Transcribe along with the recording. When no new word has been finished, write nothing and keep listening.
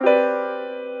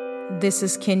This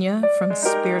is Kenya from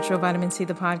Spiritual Vitamin C,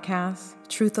 the podcast.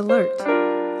 Truth alert.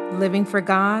 Living for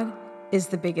God is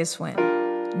the biggest win.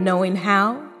 Knowing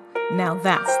how? Now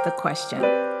that's the question.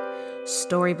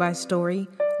 Story by story,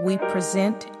 we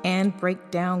present and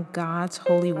break down God's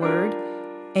holy word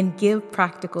and give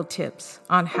practical tips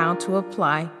on how to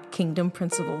apply kingdom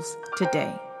principles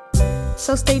today.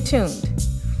 So stay tuned.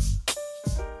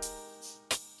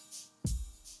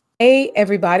 Hey,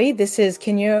 everybody. This is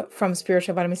Kenya from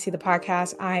Spiritual Vitamin C, the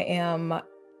podcast. I am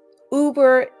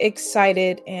uber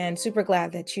excited and super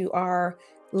glad that you are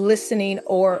listening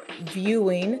or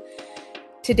viewing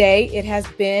today. It has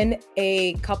been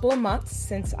a couple of months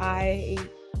since I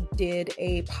did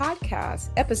a podcast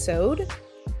episode.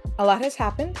 A lot has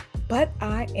happened, but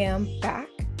I am back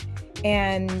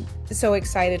and so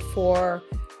excited for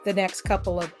the next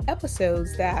couple of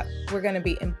episodes that we're going to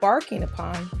be embarking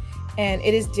upon. And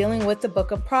it is dealing with the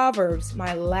book of Proverbs.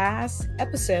 My last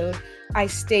episode, I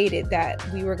stated that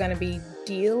we were going to be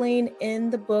dealing in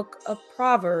the book of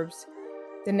Proverbs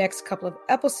the next couple of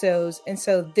episodes. And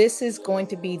so this is going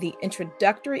to be the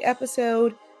introductory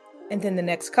episode. And then the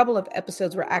next couple of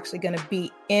episodes, we're actually going to be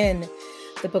in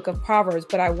the book of Proverbs.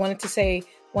 But I wanted to say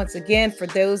once again, for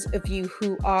those of you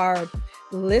who are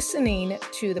listening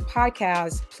to the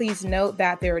podcast, please note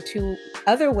that there are two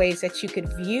other ways that you could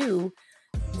view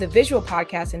the visual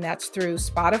podcast, and that's through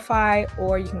Spotify,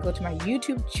 or you can go to my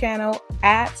YouTube channel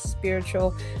at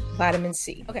Spiritual Vitamin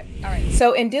C. Okay, all right.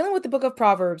 So in dealing with the book of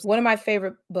Proverbs, one of my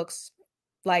favorite books,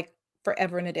 like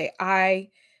forever and a day, I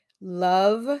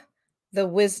love the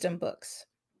wisdom books.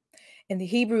 In the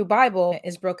Hebrew Bible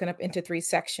is broken up into three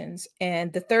sections,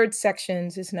 and the third section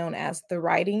is known as the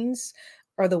writings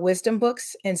or the wisdom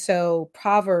books. And so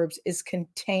Proverbs is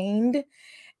contained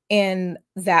in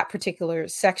that particular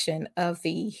section of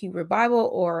the Hebrew Bible,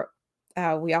 or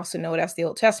we also know it as the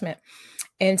Old Testament.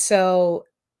 And so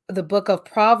the book of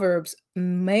Proverbs,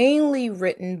 mainly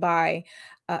written by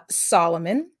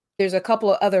Solomon. There's a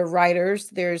couple of other writers.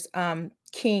 There's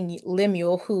King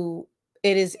Lemuel, who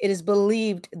it is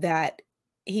believed that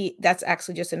that's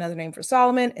actually just another name for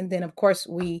Solomon. And then, of course,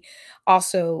 we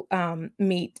also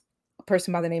meet a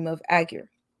person by the name of Agur.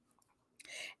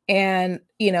 And,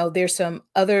 there's some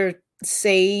other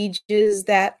sages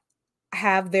that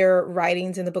have their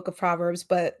writings in the book of Proverbs,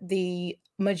 but the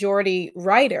majority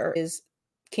writer is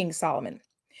King Solomon.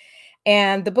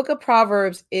 And the book of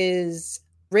Proverbs is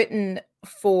written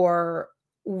for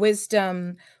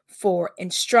wisdom, for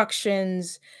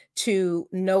instructions to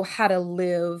know how to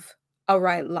live a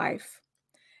right life,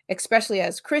 especially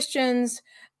as Christians.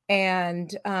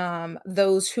 And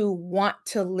those who want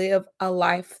to live a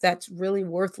life that's really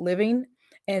worth living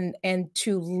and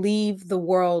to leave the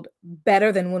world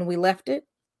better than when we left it.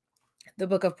 The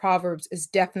book of Proverbs is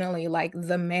definitely like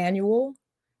the manual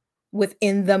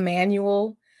within the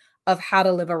manual of how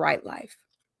to live a right life.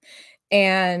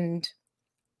 And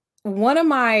one of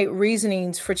my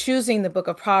reasonings for choosing the book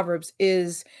of Proverbs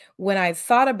is when I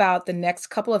thought about the next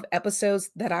couple of episodes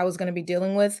that I was going to be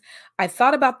dealing with, I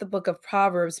thought about the book of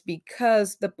Proverbs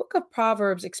because the book of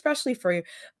Proverbs, especially for,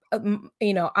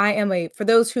 for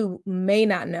those who may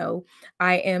not know,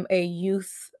 I am a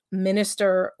youth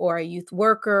minister or a youth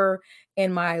worker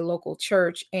in my local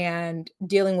church and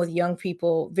dealing with young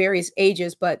people, various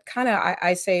ages, but kind of,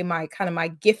 I say my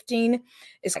gifting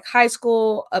is like high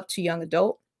school up to young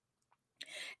adult.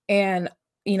 And,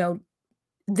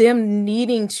 them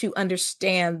needing to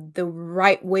understand the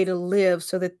right way to live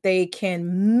so that they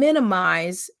can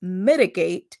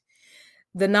mitigate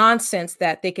the nonsense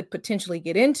that they could potentially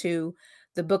get into.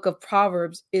 The book of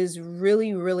Proverbs is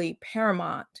really, really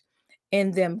paramount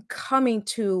in them coming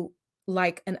to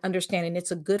like an understanding.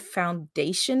 It's a good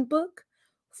foundation book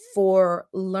for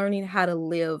learning how to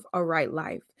live a right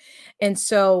life. And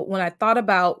so when I thought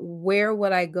about where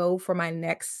would I go for my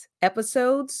next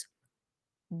episodes,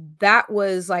 that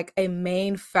was like a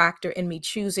main factor in me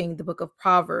choosing the book of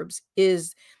Proverbs.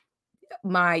 Is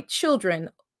my children,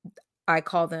 I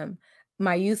call them,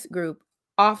 my youth group,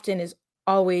 often is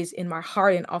always in my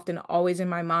heart and often always in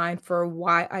my mind for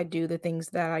why I do the things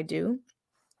that I do.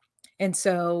 And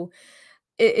so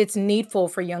it's needful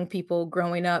for young people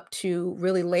growing up to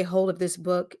really lay hold of this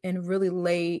book and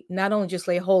really not only just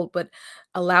lay hold, but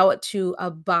allow it to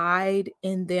abide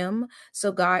in them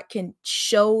so God can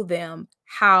show them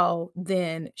how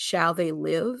then shall they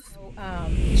live.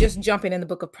 Just jumping in the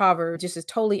book of Proverbs, just a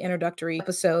totally introductory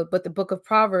episode, but the book of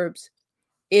Proverbs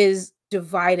is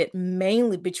divided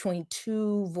mainly between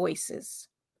two voices.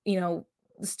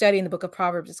 Studying the book of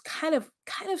Proverbs is kind of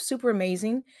super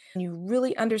amazing. You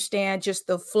really understand just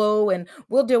the flow, and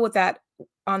we'll deal with that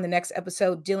on the next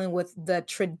episode dealing with the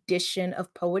tradition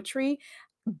of poetry.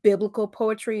 Biblical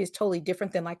poetry is totally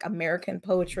different than like American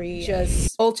poetry.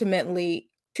 Just ultimately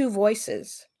two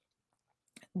voices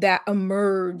that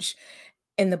emerge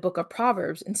in the book of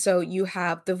Proverbs. And so you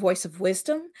have the voice of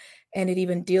wisdom, and it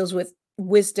even deals with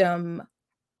wisdom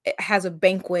has a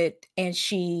banquet and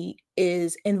she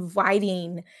is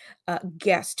inviting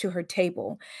guests to her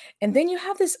table. And then you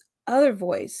have this other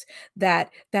voice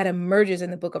that emerges in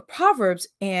the book of Proverbs,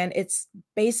 and it's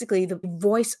basically the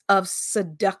voice of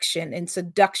seduction, and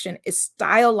seduction is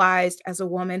stylized as a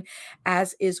woman,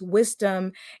 as is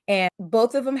wisdom. And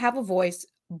both of them have a voice,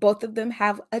 both of them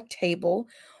have a table,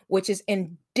 which is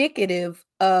indicative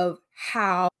of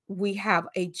how we have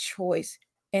a choice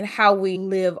and how we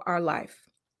live our life.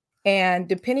 And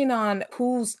depending on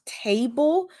whose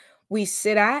table we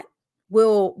sit at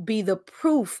will be the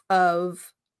proof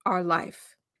of our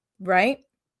life, right?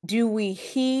 Do we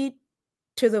heed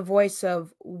to the voice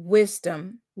of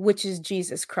wisdom, which is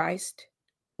Jesus Christ,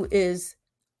 who is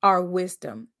our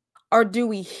wisdom? Or do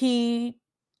we heed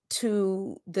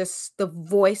to the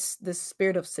voice, the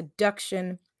spirit of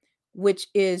seduction, which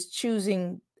is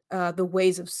choosing the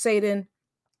ways of Satan,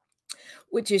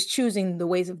 which is choosing the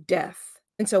ways of death?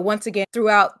 And so, once again,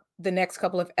 throughout the next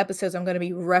couple of episodes, I'm going to be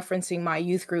referencing my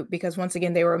youth group because, once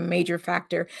again, they were a major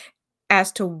factor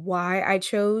as to why I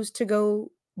chose to go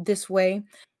this way,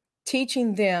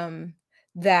 teaching them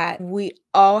that we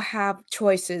all have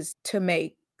choices to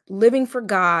make. Living for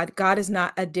God, God is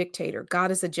not a dictator,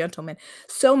 God is a gentleman.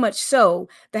 So much so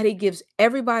that he gives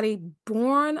everybody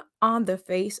born on the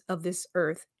face of this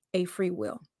earth a free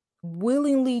will.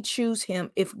 Willingly choose him.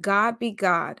 If God be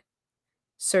God,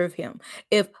 serve him.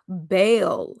 If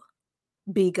Baal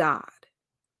be God,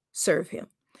 serve him.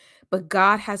 But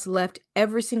God has left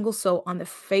every single soul on the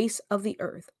face of the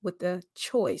earth with the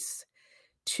choice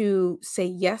to say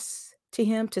yes to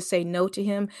him, to say no to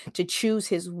him, to choose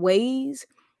his ways,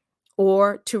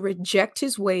 or to reject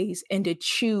his ways and to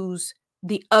choose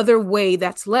the other way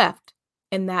that's left.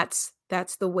 And that's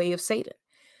the way of Satan.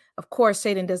 Of course,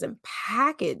 Satan doesn't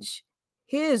package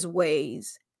his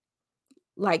ways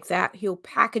like that. He'll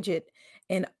package it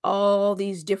in all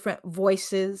these different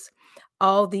voices,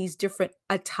 all these different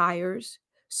attires,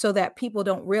 so that people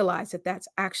don't realize that that's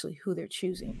actually who they're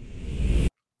choosing.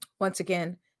 Once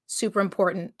again, super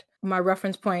important. My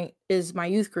reference point is my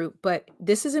youth group, but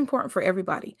this is important for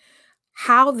everybody.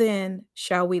 How then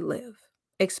shall we live?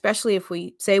 Especially if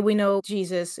we say we know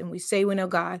Jesus and we say we know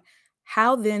God,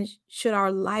 how then should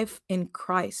our life in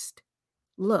Christ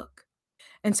look?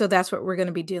 And so that's what we're going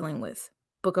to be dealing with,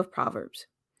 Book of Proverbs.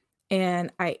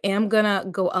 And I am going to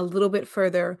go a little bit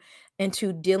further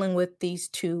into dealing with these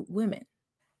two women.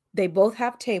 They both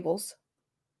have tables.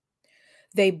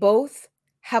 They both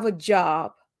have a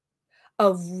job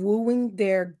of wooing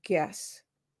their guests.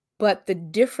 But the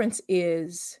difference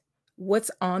is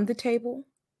what's on the table,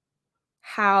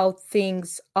 how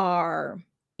things are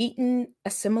eaten,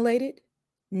 assimilated,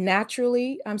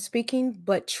 naturally, I'm speaking,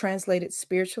 but translated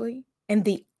spiritually, and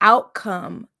the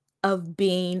outcome of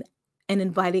being an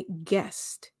invited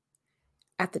guest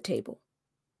at the table.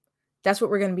 That's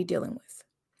what we're going to be dealing with.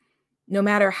 No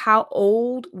matter how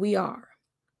old we are,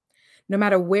 no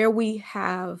matter where we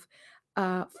have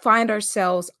find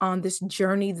ourselves on this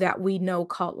journey that we know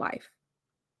called life,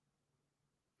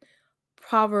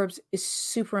 Proverbs is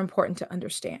super important to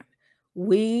understand.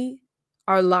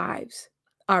 Our lives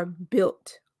are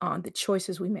built on the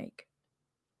choices we make.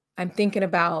 I'm thinking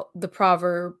about the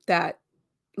proverb that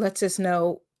lets us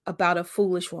know about a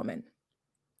foolish woman.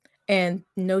 And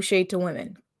no shade to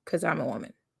women, because I'm a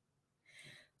woman.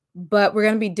 But we're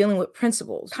going to be dealing with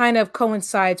principles. Kind of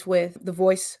coincides with the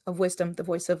voice of wisdom, the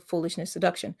voice of foolishness,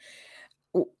 seduction.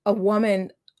 A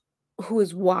woman who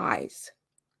is wise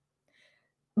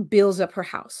builds up her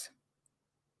house,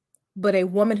 but a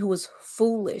woman who is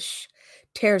foolish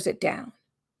tears it down.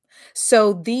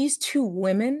 So these two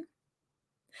women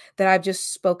that I've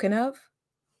just spoken of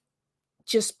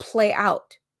just play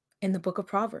out in the book of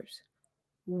Proverbs.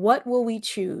 What will we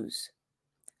choose?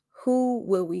 Who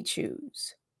will we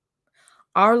choose?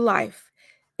 Our life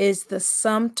is the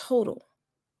sum total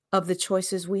of the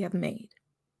choices we have made.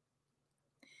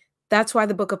 That's why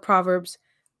the book of Proverbs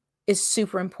is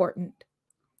super important,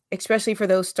 especially for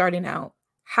those starting out.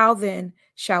 How then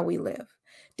shall we live?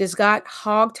 Does God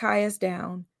hog tie us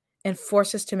down and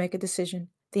force us to make a decision?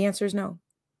 The answer is no.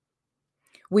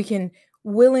 We can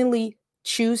willingly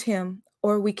choose him,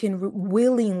 or we can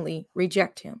willingly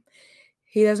reject him.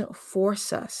 He doesn't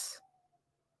force us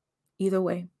either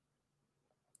way,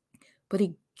 but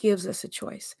he gives us a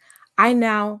choice. I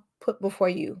now put before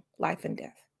you life and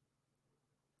death.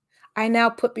 I now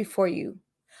put before you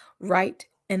right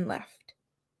and left.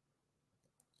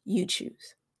 You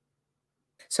choose.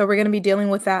 So we're going to be dealing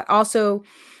with that. Also,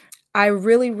 I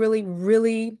really, really,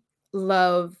 really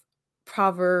love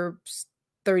Proverbs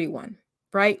 31,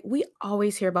 right? We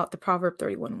always hear about the Proverb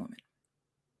 31 woman.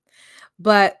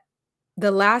 But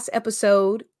the last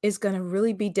episode is going to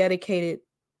really be dedicated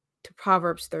to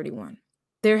Proverbs 31.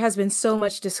 There has been so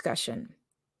much discussion.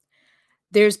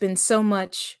 There's been so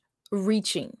much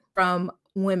reaching from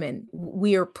women.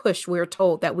 We are pushed, we're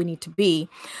told that we need to be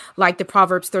like the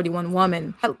Proverbs 31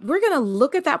 woman. We're going to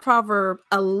look at that proverb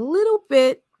a little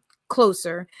bit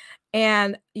closer,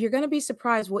 and you're going to be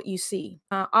surprised what you see.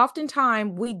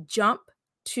 Oftentimes, we jump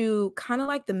to kind of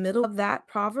like the middle of that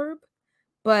proverb,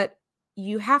 but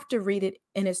you have to read it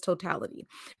in its totality,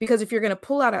 because if you're going to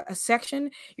pull out a section,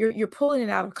 you're pulling it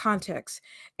out of context,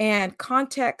 and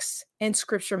context in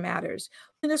scripture matters.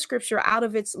 Pulling the scripture out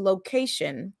of its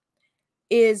location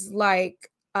is like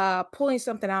pulling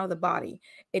something out of the body.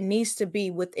 It needs to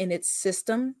be within its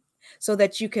system so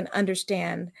that you can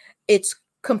understand its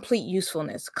complete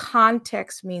usefulness.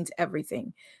 Context means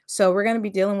everything. So we're going to be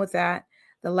dealing with that.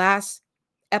 The last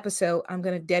episode, I'm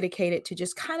going to dedicate it to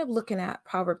just kind of looking at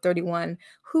Proverb 31.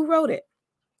 Who wrote it?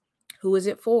 Who is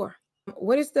it for?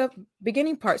 What does the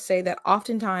beginning part say that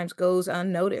oftentimes goes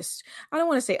unnoticed? I don't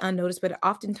want to say unnoticed, but it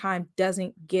oftentimes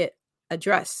doesn't get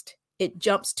addressed. It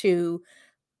jumps to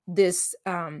this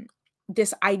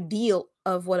this ideal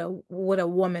of what a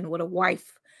woman, what a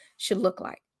wife should look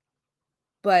like.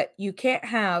 But you can't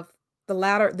have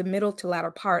the middle to latter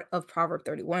part of Proverb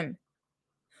 31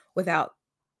 without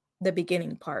the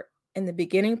beginning part. And the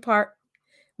beginning part,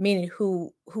 meaning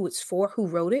who it's for, who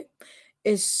wrote it,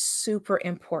 is super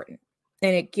important.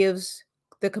 And it gives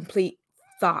the complete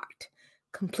thought,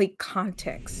 complete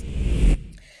context.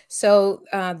 So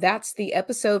that's the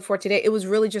episode for today. It was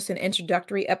really just an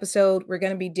introductory episode. We're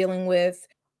going to be dealing with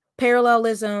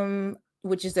parallelism,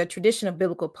 which is a tradition of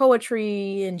biblical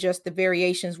poetry, and just the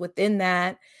variations within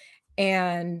that.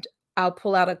 And I'll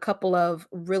pull out a couple of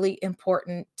really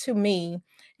important, to me,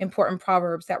 important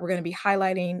proverbs that we're going to be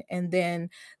highlighting. And then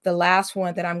the last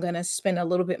one that I'm going to spend a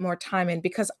little bit more time in,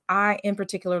 because I in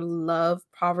particular love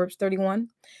Proverbs 31.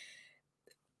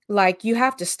 Like, you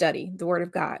have to study the word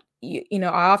of God. You know,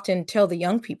 I often tell the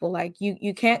young people, like,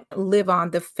 you can't live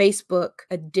on the Facebook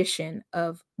edition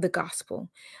of the gospel.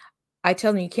 I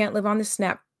tell them you can't live on the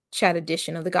Snapchat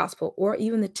edition of the gospel, or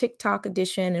even the TikTok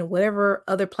edition and whatever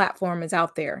other platform is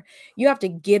out there. You have to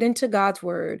get into God's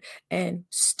word and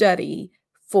study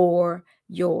for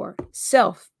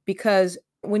yourself, because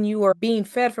when you are being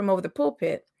fed from over the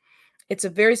pulpit, it's a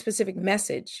very specific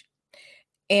message.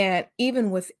 And even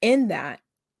within that,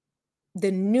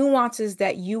 the nuances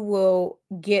that you will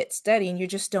get studying, you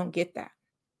just don't get that.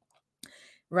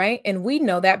 Right. And we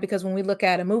know that because when we look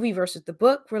at a movie versus the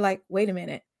book, we're like, wait a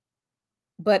minute.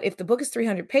 But if the book is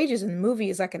 300 pages and the movie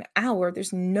is like an hour,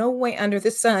 there's no way under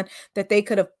the sun that they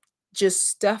could have just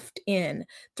stuffed in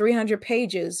 300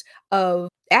 pages of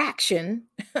action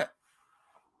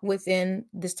within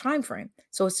this time frame.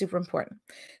 So it's super important.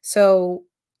 So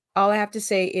all I have to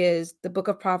say is the book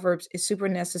of Proverbs is super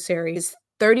necessary. It's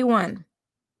 31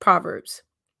 Proverbs.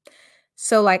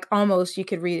 So like almost you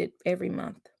could read it every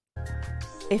month.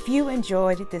 If you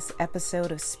enjoyed this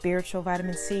episode of Spiritual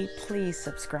Vitamin C, please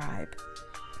subscribe.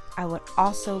 I would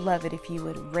also love it if you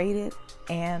would rate it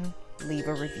and leave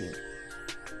a review.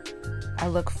 I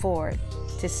look forward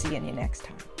to seeing you next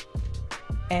time.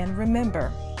 And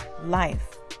remember,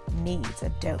 life needs a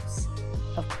dose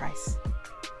of Christ.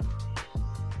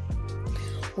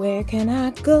 Where can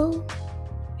I go?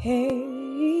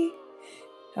 Hey.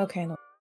 Okay.